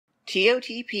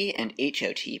TOTP and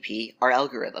HOTP are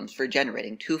algorithms for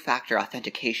generating two-factor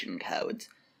authentication codes.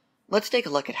 Let's take a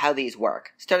look at how these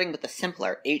work, starting with the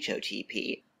simpler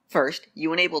HOTP. First,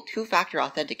 you enable two-factor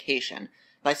authentication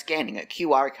by scanning a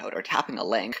QR code or tapping a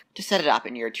link to set it up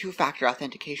in your two-factor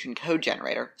authentication code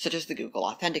generator, such as the Google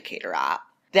Authenticator app.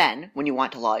 Then, when you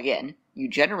want to log in, you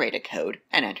generate a code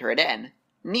and enter it in.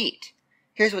 Neat!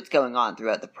 Here's what's going on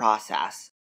throughout the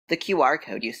process. The QR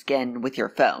code you scan with your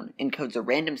phone encodes a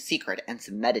random secret and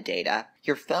some metadata.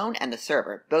 Your phone and the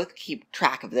server both keep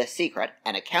track of this secret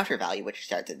and a counter value which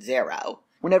starts at 0.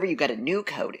 Whenever you get a new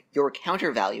code, your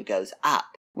counter value goes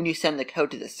up. When you send the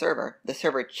code to the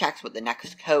server checks what the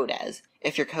next code is.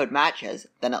 If your code matches,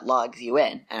 then it logs you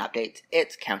in and updates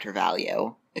its counter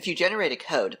value. If you generate a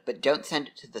code but don't send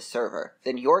it to the server,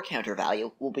 then your counter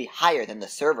value will be higher than the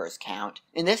server's count.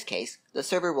 In this case, the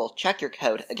server will check your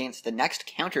code against the next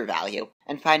counter value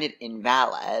and find it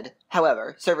invalid.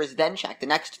 However, servers then check the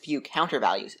next few counter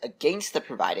values against the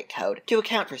provided code to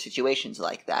account for situations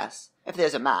like this. If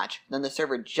there's a match, then the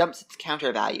server jumps its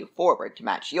counter value forward to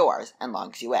match yours and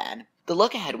logs you in. The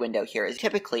look-ahead window here is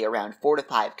typically around 4 to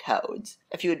 5 codes.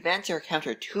 If you advance your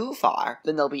counter too far,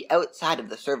 then they'll be outside of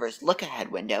the server's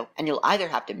look-ahead window, and you'll either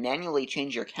have to manually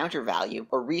change your counter value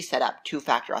or reset up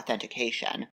two-factor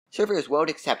authentication. Servers won't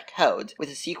accept codes with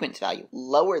a sequence value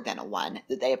lower than a 1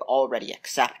 that they have already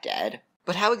accepted.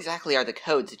 But how exactly are the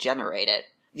codes generated?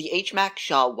 The HMAC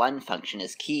SHA-1 function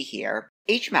is key here.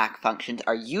 HMAC functions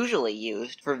are usually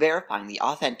used for verifying the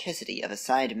authenticity of a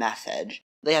signed message.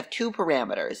 They have two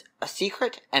parameters, a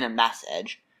secret and a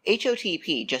message.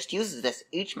 HOTP just uses this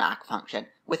HMAC function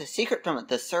with a secret from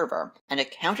the server and a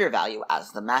counter value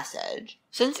as the message.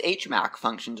 Since HMAC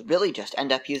functions really just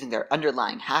end up using their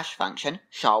underlying hash function,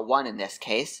 SHA-1 in this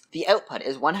case, the output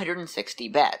is 160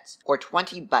 bits, or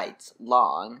 20 bytes,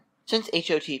 long. Since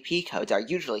HOTP codes are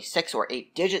usually 6 or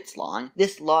 8 digits long,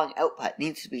 this long output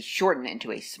needs to be shortened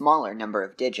into a smaller number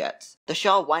of digits. The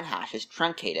SHA-1 hash is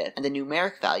truncated, and the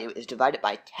numeric value is divided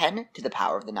by 10 to the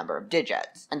power of the number of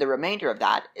digits, and the remainder of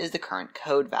that is the current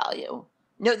code value.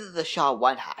 Note that the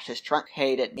SHA-1 hash is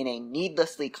truncated in a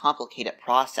needlessly complicated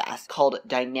process called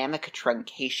dynamic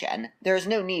truncation. There is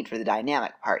no need for the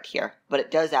dynamic part here, but it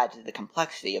does add to the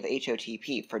complexity of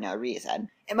HOTP for no reason.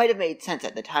 It might have made sense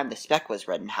at the time the spec was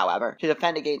written, however, to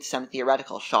defend against some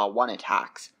theoretical SHA-1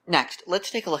 attacks. Next,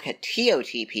 let's take a look at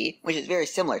TOTP, which is very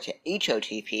similar to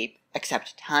HOTP,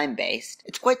 except time-based.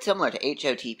 It's quite similar to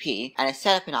HOTP, and its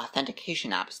setup and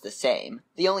authentication app is the same.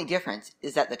 The only difference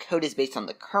is that the code is based on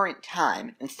the current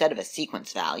time instead of a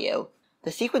sequence value.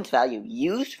 The sequence value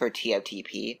used for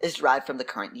TOTP is derived from the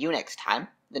current Unix time,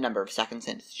 the number of seconds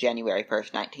since January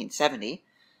 1st, 1970,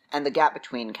 and the gap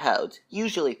between codes,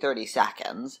 usually 30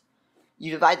 seconds.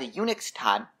 You divide the Unix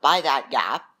time by that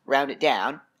gap, round it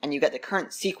down, and you get the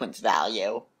current sequence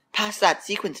value. Pass that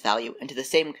sequence value into the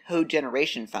same code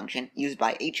generation function used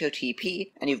by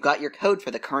HOTP, and you've got your code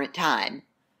for the current time.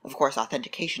 Of course,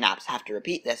 authentication apps have to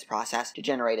repeat this process to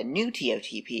generate a new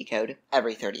TOTP code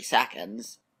every 30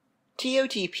 seconds.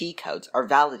 TOTP codes are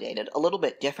validated a little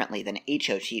bit differently than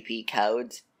HOTP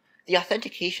codes. The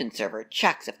authentication server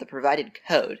checks if the provided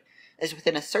code is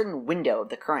within a certain window of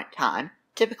the current time,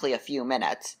 typically a few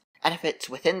minutes, and if it's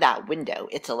within that window,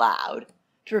 it's allowed.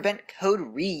 To prevent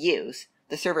code reuse,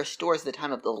 the server stores the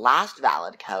time of the last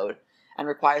valid code and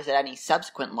requires that any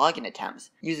subsequent login attempts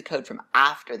use a code from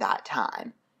after that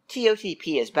time.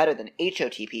 TOTP is better than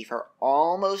HOTP for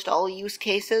almost all use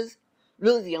cases.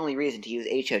 Really the only reason to use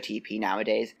HOTP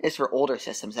nowadays is for older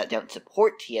systems that don't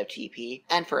support TOTP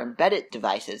and for embedded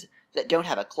devices that don't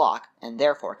have a clock and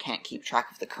therefore can't keep track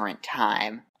of the current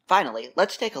time. Finally,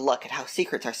 let's take a look at how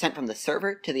secrets are sent from the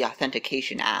server to the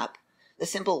authentication app. The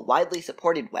simple, widely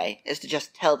supported way is to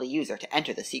just tell the user to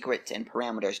enter the secrets and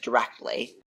parameters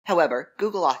directly. However,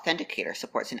 Google Authenticator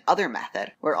supports another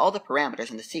method where all the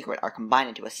parameters in the secret are combined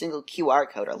into a single QR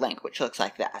code or link, which looks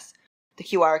like this. The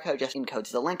QR code just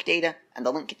encodes the link data, and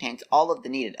the link contains all of the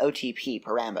needed OTP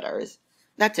parameters.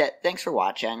 That's it, thanks for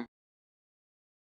watching.